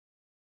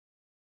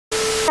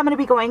I'm gonna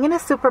be going in a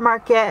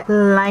supermarket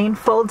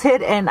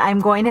blindfolded and I'm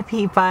going to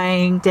be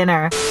buying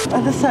dinner.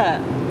 Alyssa,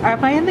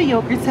 am I in the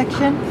yogurt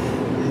section?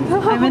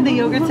 I'm in the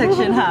yogurt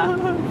section, huh?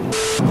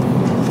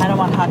 I don't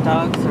want hot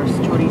dogs or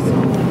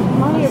chorizo.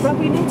 Mom, you're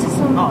rubbing into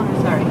some. Oh,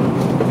 sorry.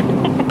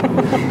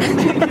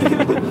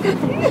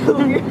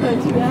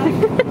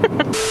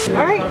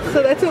 Alright,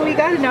 so that's what we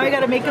got, and now I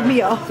gotta make a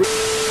meal.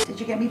 Did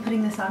you get me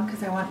putting this on?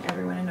 Because I want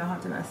everyone to know how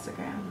domestic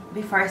I am.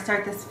 Before I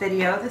start this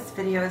video is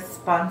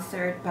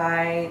sponsored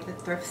by the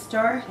thrift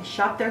store. I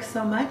shop there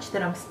so much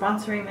that I'm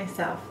sponsoring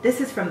myself.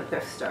 This is from the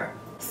thrift store.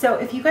 So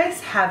if you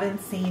guys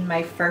haven't seen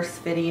my first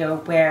video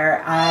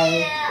where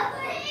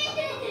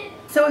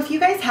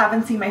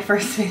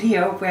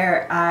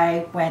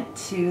I went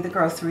to the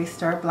grocery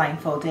store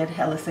blindfolded,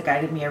 Alyssa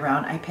guided me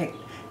around. I picked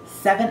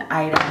 7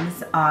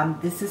 items.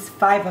 This is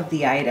 5 of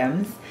the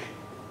items,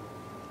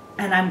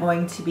 and I'm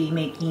going to be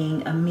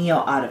making a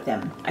meal out of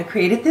them. I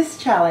created this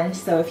challenge,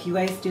 so if you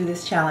guys do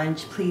this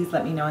challenge, please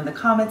let me know in the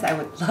comments. I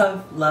would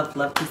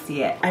love to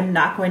see it. I'm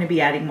not going to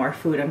be adding more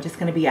food. I'm just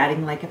going to be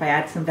adding, like, if I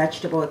add some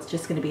vegetable, it's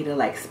just going to be to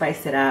like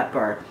spice it up,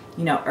 or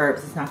you know,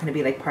 herbs. It's not going to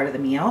be like part of the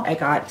meal. I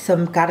got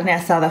some carne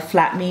asada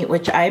flat meat,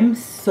 which I'm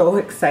so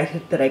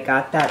excited that I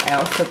got that. I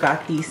also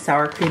got these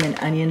sour cream and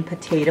onion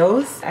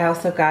potatoes. I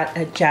also got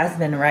a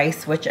jasmine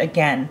rice, which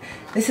again,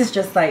 this is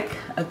just like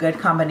a good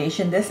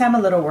combination. This I'm a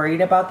little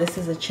worried about. This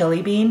is a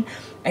chili bean.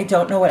 I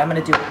don't know what I'm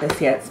going to do with this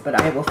yet, but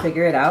I will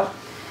figure it out.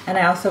 And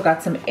I also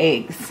got some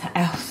eggs.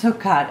 I also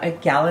got a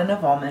gallon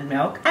of almond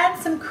milk and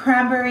some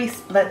cranberry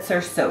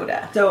spritzer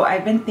soda. So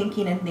I've been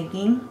thinking,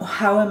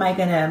 how am I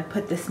gonna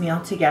put this meal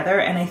together?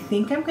 And I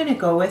think I'm gonna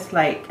go with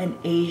like an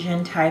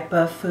Asian type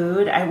of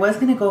food. I was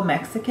gonna go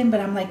Mexican, but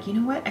I'm like, you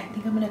know what? I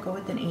think I'm gonna go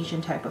with an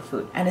Asian type of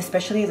food. And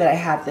especially that I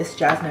have this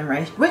jasmine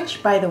rice,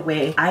 which by the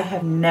way, I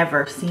have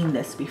never seen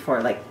this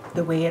before. Like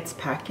the way it's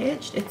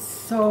packaged, it's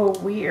so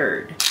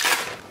weird.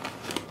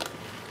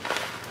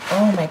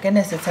 Oh my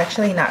goodness, it's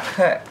actually not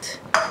cooked.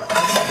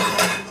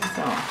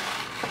 So.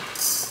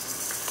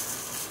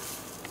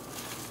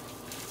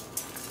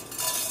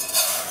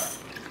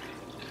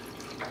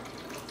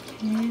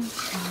 Okay,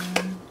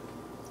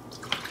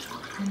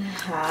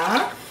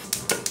 1.5.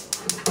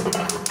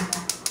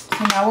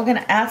 So now we're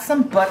gonna add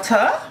some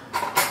butter.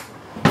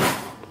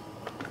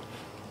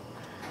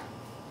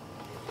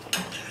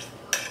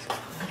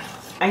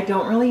 I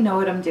don't really know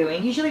what I'm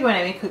doing. Usually when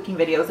I make cooking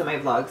videos in my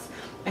vlogs,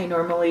 I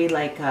normally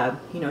like,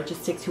 you know,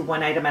 just stick to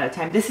one item at a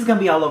time. This is gonna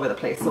be all over the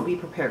place, so be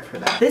prepared for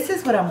that. This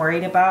is what I'm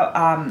worried about.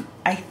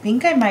 I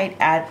think I might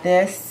add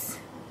this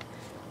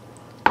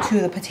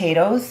to the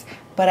potatoes,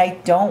 but I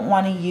don't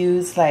want to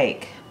use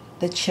like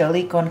the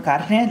chili con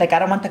carne. Like I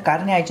don't want the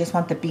carne, I just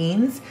want the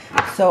beans.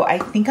 So I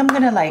think I'm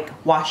gonna like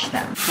wash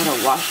them. I'm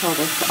gonna wash all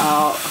this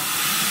out.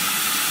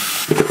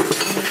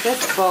 Make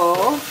this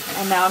bowl,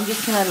 and now I'm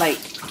just gonna like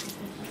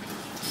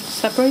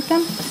Separate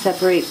them?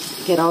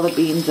 Get all the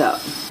beans up.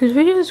 This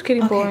video is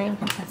getting boring.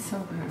 That's so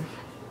rude.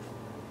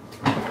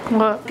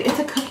 What? It's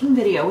a cooking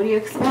video. What do you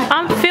expect?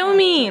 I'm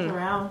filming.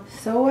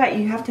 So what?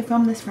 You have to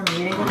film this for me.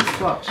 You didn't go to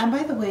school. And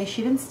by the way,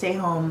 she didn't stay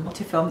home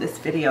to film this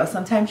video.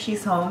 Sometimes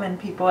she's home and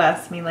people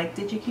ask me like,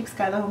 did you keep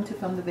Skylar home to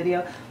film the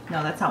video?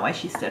 No, that's not why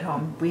she stayed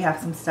home. We have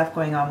some stuff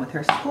going on with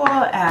her school,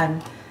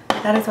 and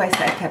that is why I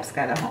kept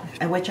Skylar home.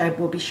 And which I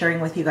will be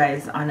sharing with you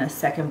guys on a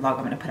second vlog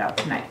I'm going to put out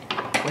tonight.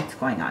 What's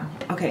going on.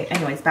 Okay,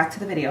 anyways, back to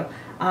the video.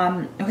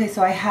 Okay,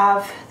 so I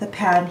have the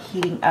pan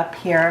heating up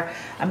here.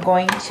 I'm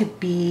going to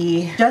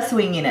be just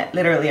winging it.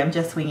 Literally, I'm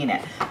just winging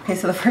it. Okay,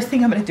 so the first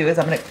thing I'm going to do is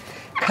I'm going to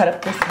cut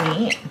up this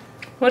meat.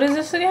 What is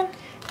this again?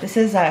 This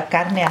is a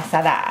carne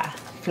asada,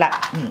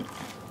 flat meat.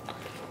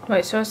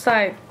 Wait, so it's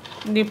like,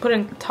 do you put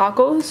in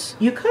tacos?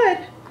 You could,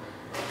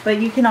 but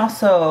you can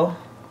also,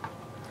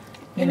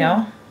 you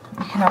know,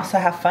 you can also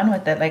have fun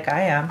with it like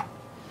I am.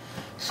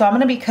 So I'm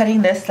going to be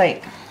cutting this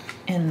like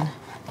in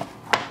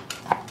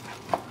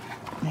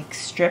like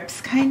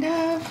strips kind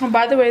of. Oh,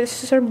 by the way,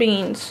 this is our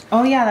beans.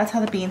 Oh yeah, that's how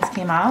the beans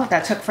came out.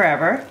 That took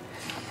forever.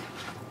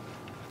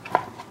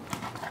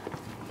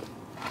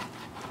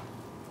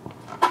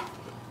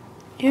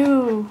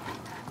 Ew.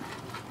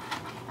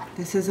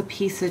 This is a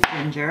piece of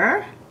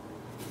ginger.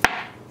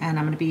 And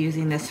I'm going to be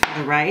using this for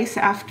the rice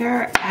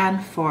after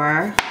and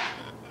for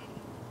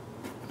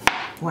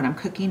what I'm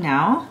cooking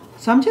now.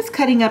 So I'm just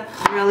cutting up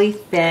really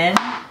thin.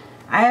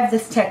 I have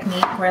this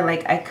technique where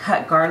like I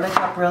cut garlic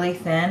up really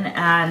thin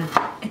and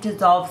it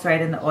dissolves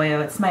right in the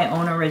oil. It's my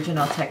own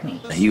original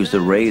technique. He used a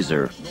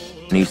razor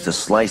and he used to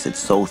slice it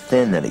so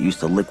thin that it used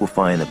to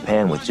liquefy in the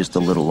pan with just a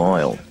little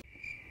oil.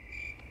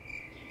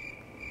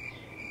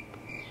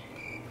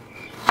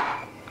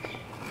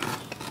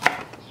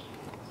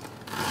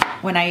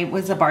 When I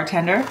was a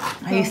bartender,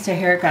 I used to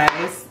hear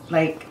guys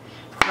like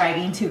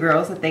bragging to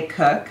girls that they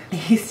cook.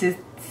 They used to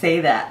say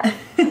that.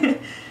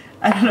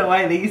 I don't know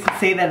why they used to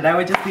say that, and I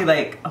would just be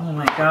like, oh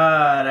my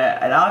god.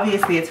 And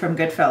obviously it's from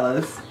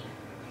Goodfellas.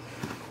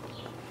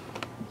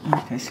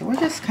 Okay, so we're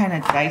just kind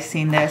of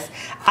dicing this.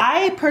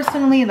 I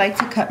personally like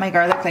to cut my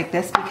garlic like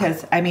this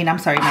because, I mean, I'm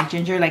sorry, my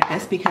ginger like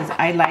this because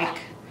I like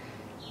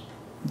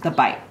the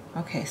bite.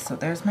 Okay, so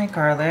there's my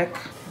garlic.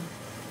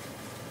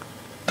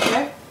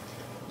 Okay,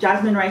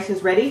 jasmine rice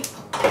is ready.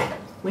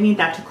 We need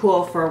that to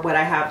cool for what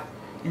I have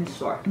in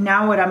store.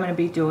 Now what I'm going to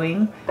be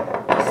doing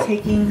is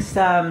taking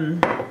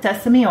some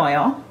sesame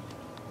oil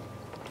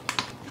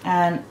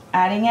and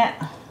adding it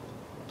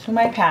to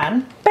my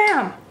pan.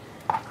 Bam!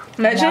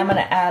 Imagine. Now I'm going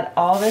to add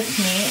all this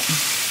meat.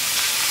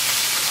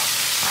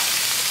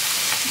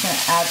 I'm going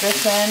to add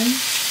this in.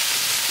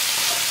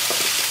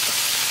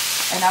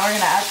 And now we're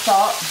going to add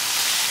salt.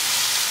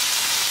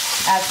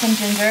 Add some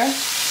ginger.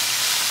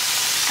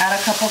 Add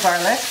a couple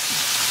garlic.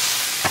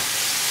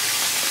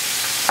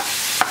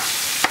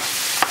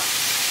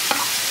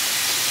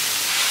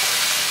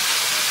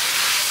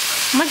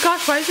 Oh my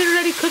gosh, why is it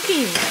already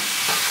cooking?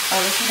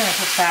 Oh, this is gonna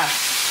cook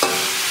fast.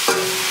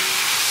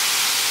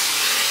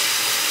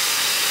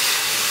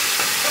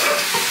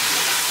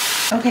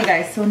 Okay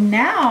guys, so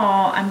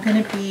now I'm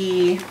gonna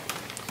be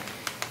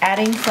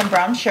adding some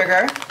brown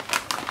sugar.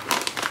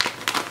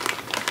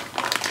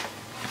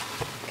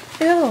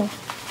 Ew.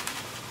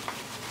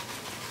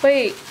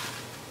 Wait.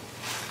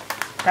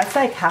 That's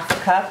like half a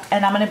cup.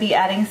 And I'm gonna be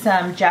adding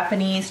some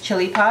Japanese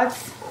chili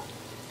pods.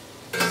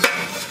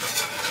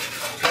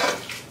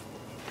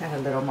 Add a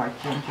little more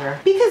ginger.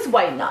 Because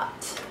why not?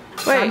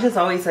 Wait. Sound is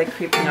always like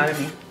creeping out of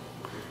me.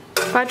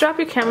 If I drop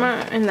your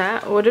camera in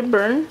that, would it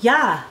burn?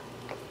 Yeah.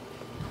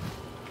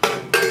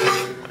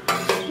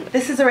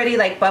 This is already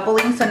like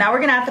bubbling. So now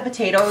we're gonna add the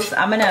potatoes.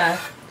 I'm gonna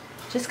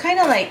just kind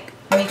of like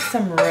make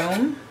some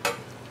room.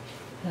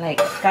 Like,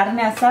 carne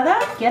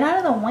asada, get out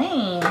of the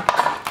way.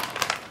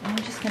 I'm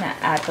just gonna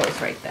add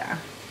those right there.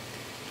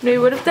 Wait,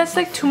 what if that's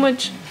like too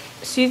much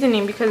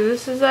seasoning? Because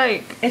this is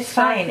like... It's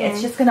fine.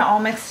 It's just gonna all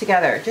mix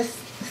together. Just,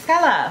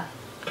 Stella,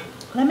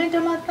 let me do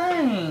my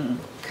thing.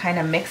 Kind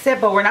of mix it,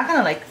 but we're not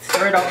gonna like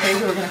stir it all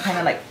crazy. We're gonna kind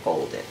of like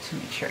fold it to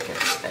make sure it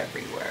gets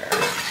everywhere.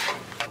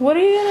 What are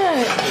you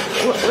gonna...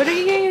 What are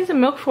you gonna use the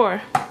milk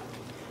for?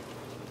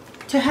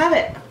 To have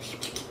it.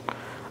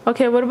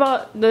 Okay, what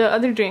about the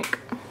other drink?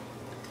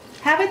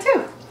 Have it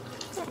too.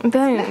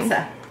 Dang.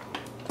 Alexa.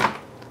 You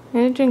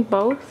gonna drink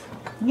both?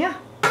 Yeah.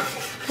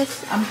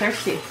 That's, I'm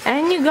thirsty.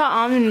 and you got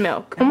almond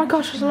milk. Oh my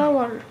gosh, that's a lot of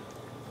water.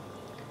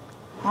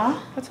 Huh?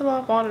 That's a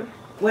lot of water.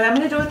 What I'm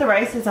gonna do with the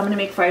rice is I'm gonna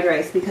make fried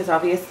rice because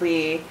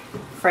obviously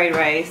fried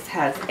rice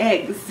has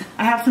eggs.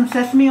 I have some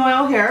sesame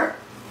oil here.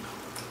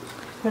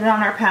 Put it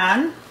on our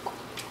pan.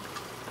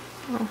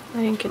 Oh,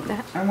 I didn't get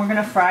that. And we're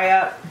gonna fry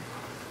up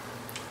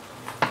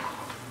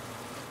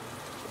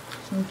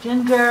some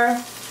ginger.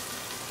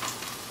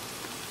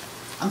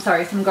 I'm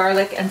sorry, some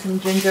garlic and some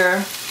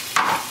ginger.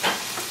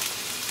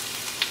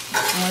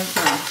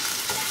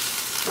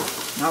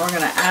 Now we're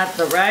gonna add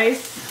the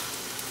rice.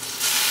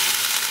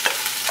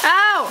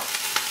 Ow!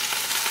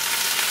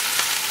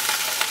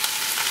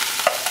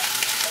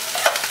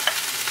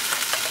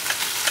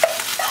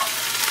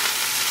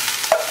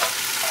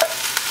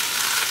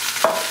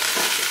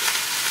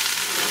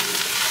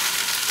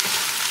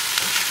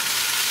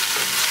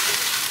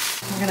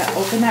 We're gonna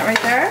open that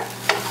right there.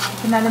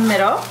 Open that in the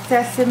middle.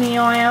 Sesame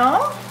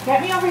oil.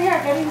 Get me over here.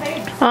 Get me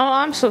made. Oh,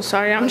 I'm so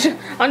sorry. I'm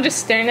just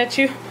staring at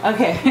you.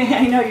 Okay,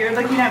 I know you're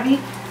looking at me.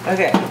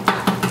 Okay.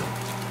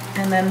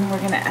 And then we're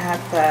gonna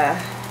add the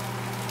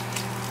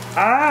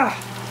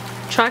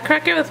Try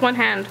crack it with one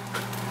hand.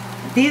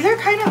 these are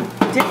kind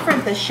of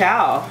different, the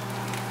shell.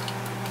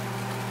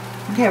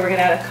 Okay, we're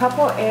gonna add a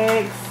couple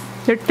eggs.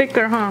 They're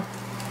thicker, huh?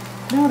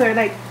 No, they're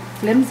like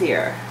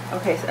flimsier.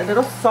 Okay, so a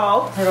little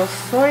salt, a little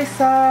soy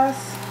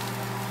sauce.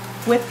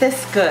 With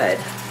this good.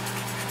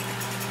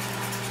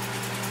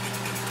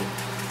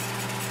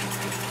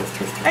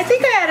 I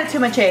think I added too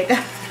much egg.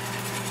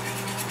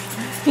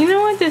 You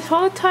know what? This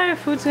whole entire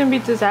food's gonna be a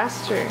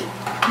disaster.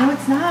 No,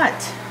 it's not.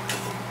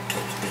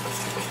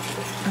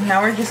 And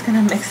now we're just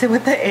gonna mix it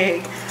with the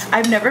egg.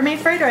 I've never made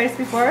fried rice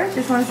before.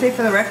 Just want to say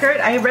for the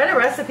record. I read a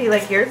recipe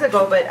like years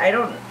ago, but I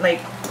don't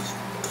like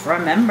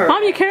remember.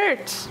 Mom, you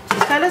carrots.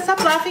 Gotta stop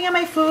laughing at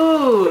my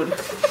food.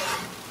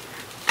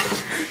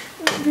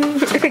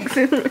 Eggs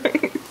and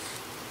rice.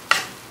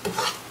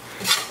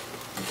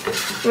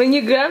 When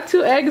you grabbed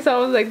 2 eggs, I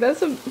was like,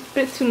 that's a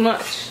bit too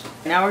much.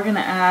 Now we're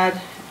gonna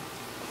add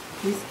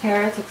these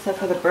carrots, except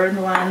for the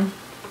burned one.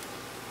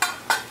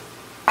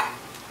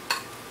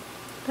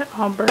 They're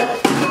all burnt.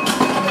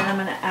 And then I'm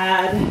gonna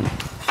add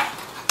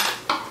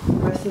the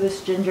rest of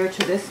this ginger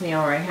to this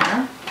meal right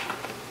here.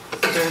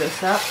 Stir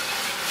this up.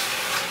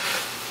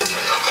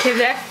 Okay,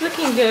 that's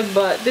looking good,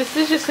 but this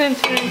is just gonna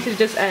turn into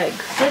just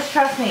eggs. Just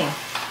trust me.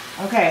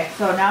 Okay,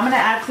 so now I'm gonna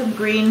add some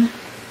green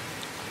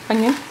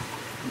Onion.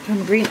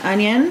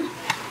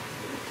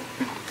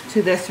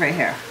 To this right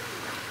here.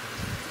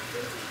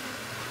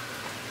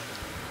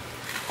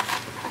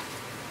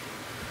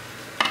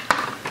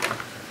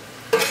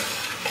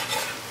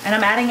 And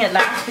I'm adding it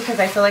last because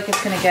I feel like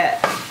it's gonna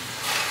get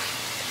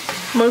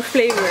More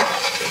flavor.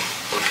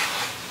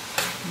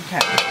 okay.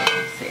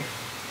 Let's see.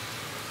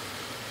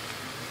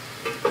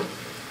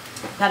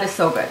 That is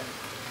so good.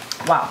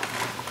 Wow.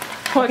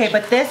 Okay,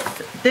 but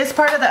this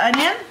part of the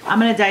onion, I'm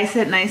gonna dice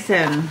it nice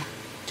and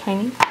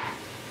Tiny.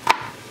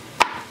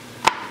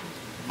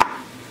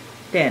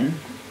 Thin.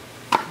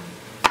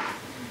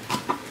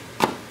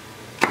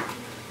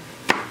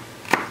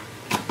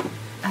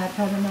 Add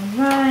part of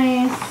the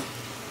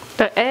rice.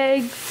 The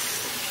eggs.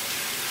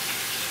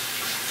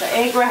 The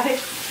egg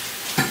rice.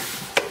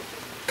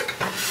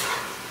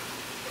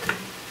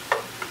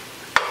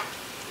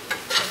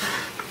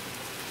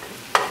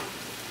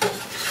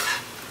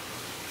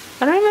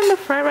 I don't remember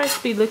fried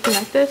rice be looking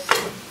like this.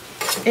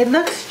 It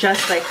looks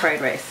just like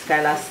fried rice.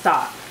 Skyla,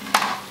 stop.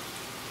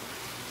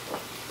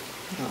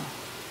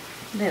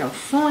 Little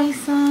soy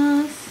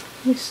sauce.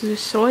 This is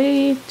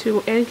soy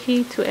to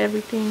eggy to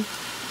everything.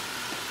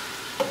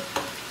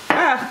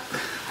 Ah.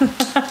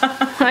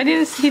 I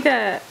didn't see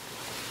that.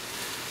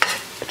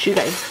 But you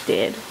guys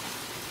did.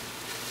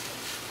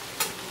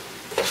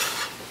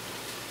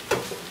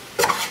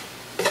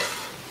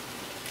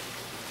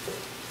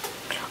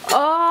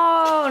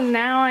 Oh,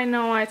 now I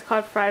know why it's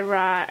called fried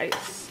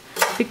rice.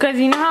 Because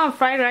you know how in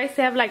fried rice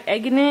they have like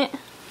egg in it?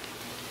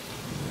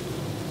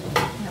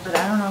 Yeah, but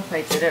I don't know if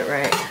I did it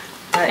right.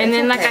 But And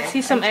then okay. like I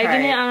see some egg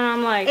in it and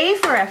I'm like... A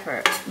for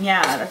effort.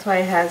 Yeah, that's why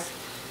it has...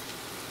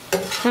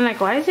 I'm like,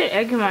 why is there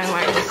egg in my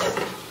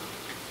rice?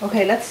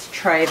 Okay, let's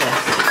try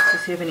this to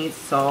see if it needs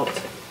salt.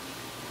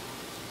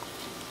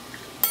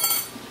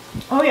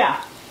 Oh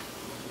yeah.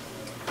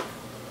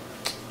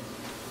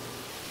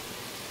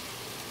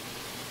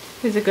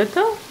 Is it good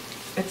though?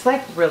 It's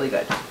like really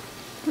good.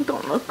 It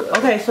don't look good.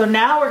 Okay, so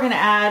now we're gonna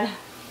add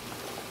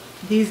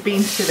these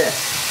beans to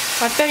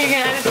this. I thought you were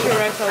gonna add it to the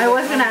rice. I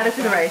was gonna add it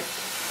to the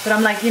rice, but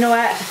I'm like, you know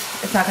what?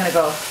 It's not gonna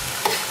go.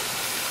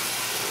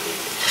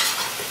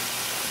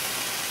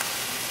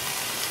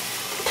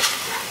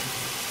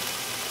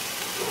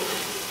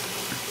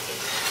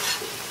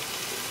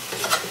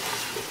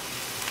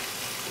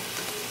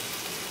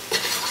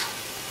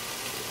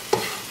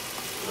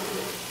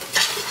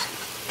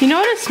 You know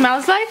what it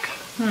smells like?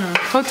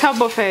 Hotel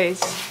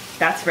buffets.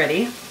 That's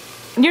ready.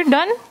 You're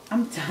done?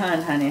 I'm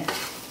done, honey.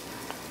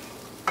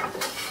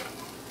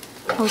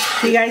 Oh,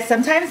 See guys,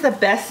 sometimes the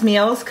best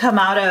meals come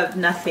out of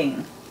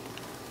nothing.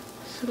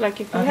 so like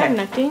if you Okay. have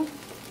nothing,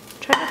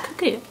 try to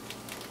cook it.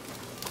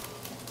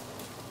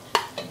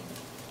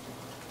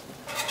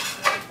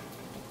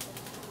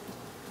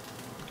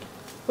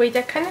 Wait,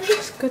 that kind of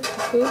looks good to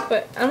food,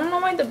 but I don't know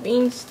why the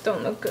beans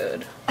don't look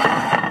good.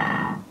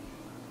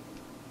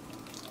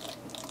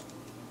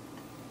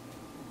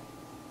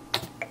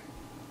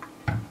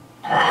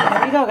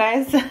 There you go,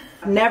 guys.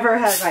 Never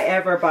have I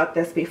ever bought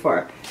this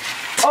before.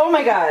 Oh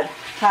my god.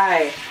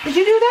 Hi. Did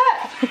you do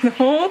that?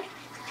 No.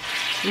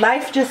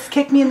 Life just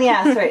kicked me in the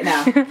ass right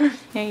now.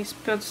 Yeah, you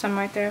spilled some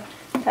right there.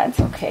 That's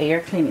okay.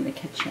 You're cleaning the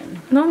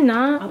kitchen. No, I'm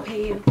not. I'll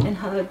pay you in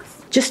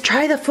hugs. Just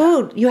try the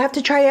food. You have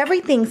to try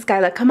everything,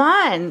 Skyla. Come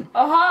on.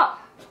 Uh-huh.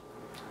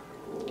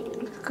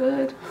 It's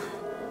good.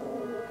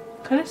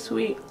 Kind of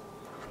sweet.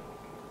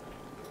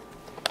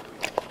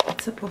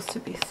 It's supposed to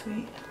be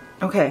sweet.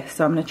 Okay,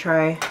 so I'm gonna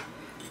try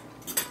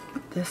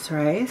this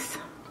rice.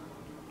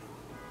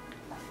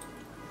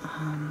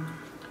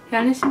 Yeah,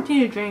 I need something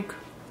to drink.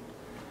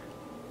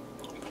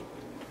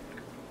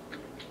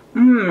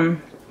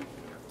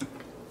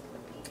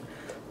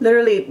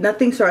 Literally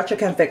nothing sriracha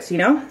can fix, you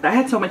know? I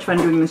had so much fun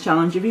doing this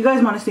challenge. If you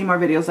guys want to see more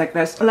videos like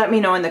this, let me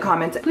know in the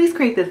comments. Please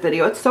create this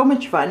video. It's so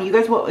much fun. You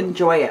guys will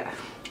enjoy it.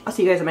 I'll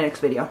see you guys in my next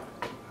video.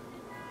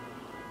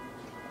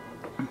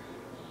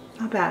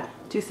 Not bad.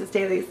 Juices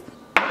Dailies.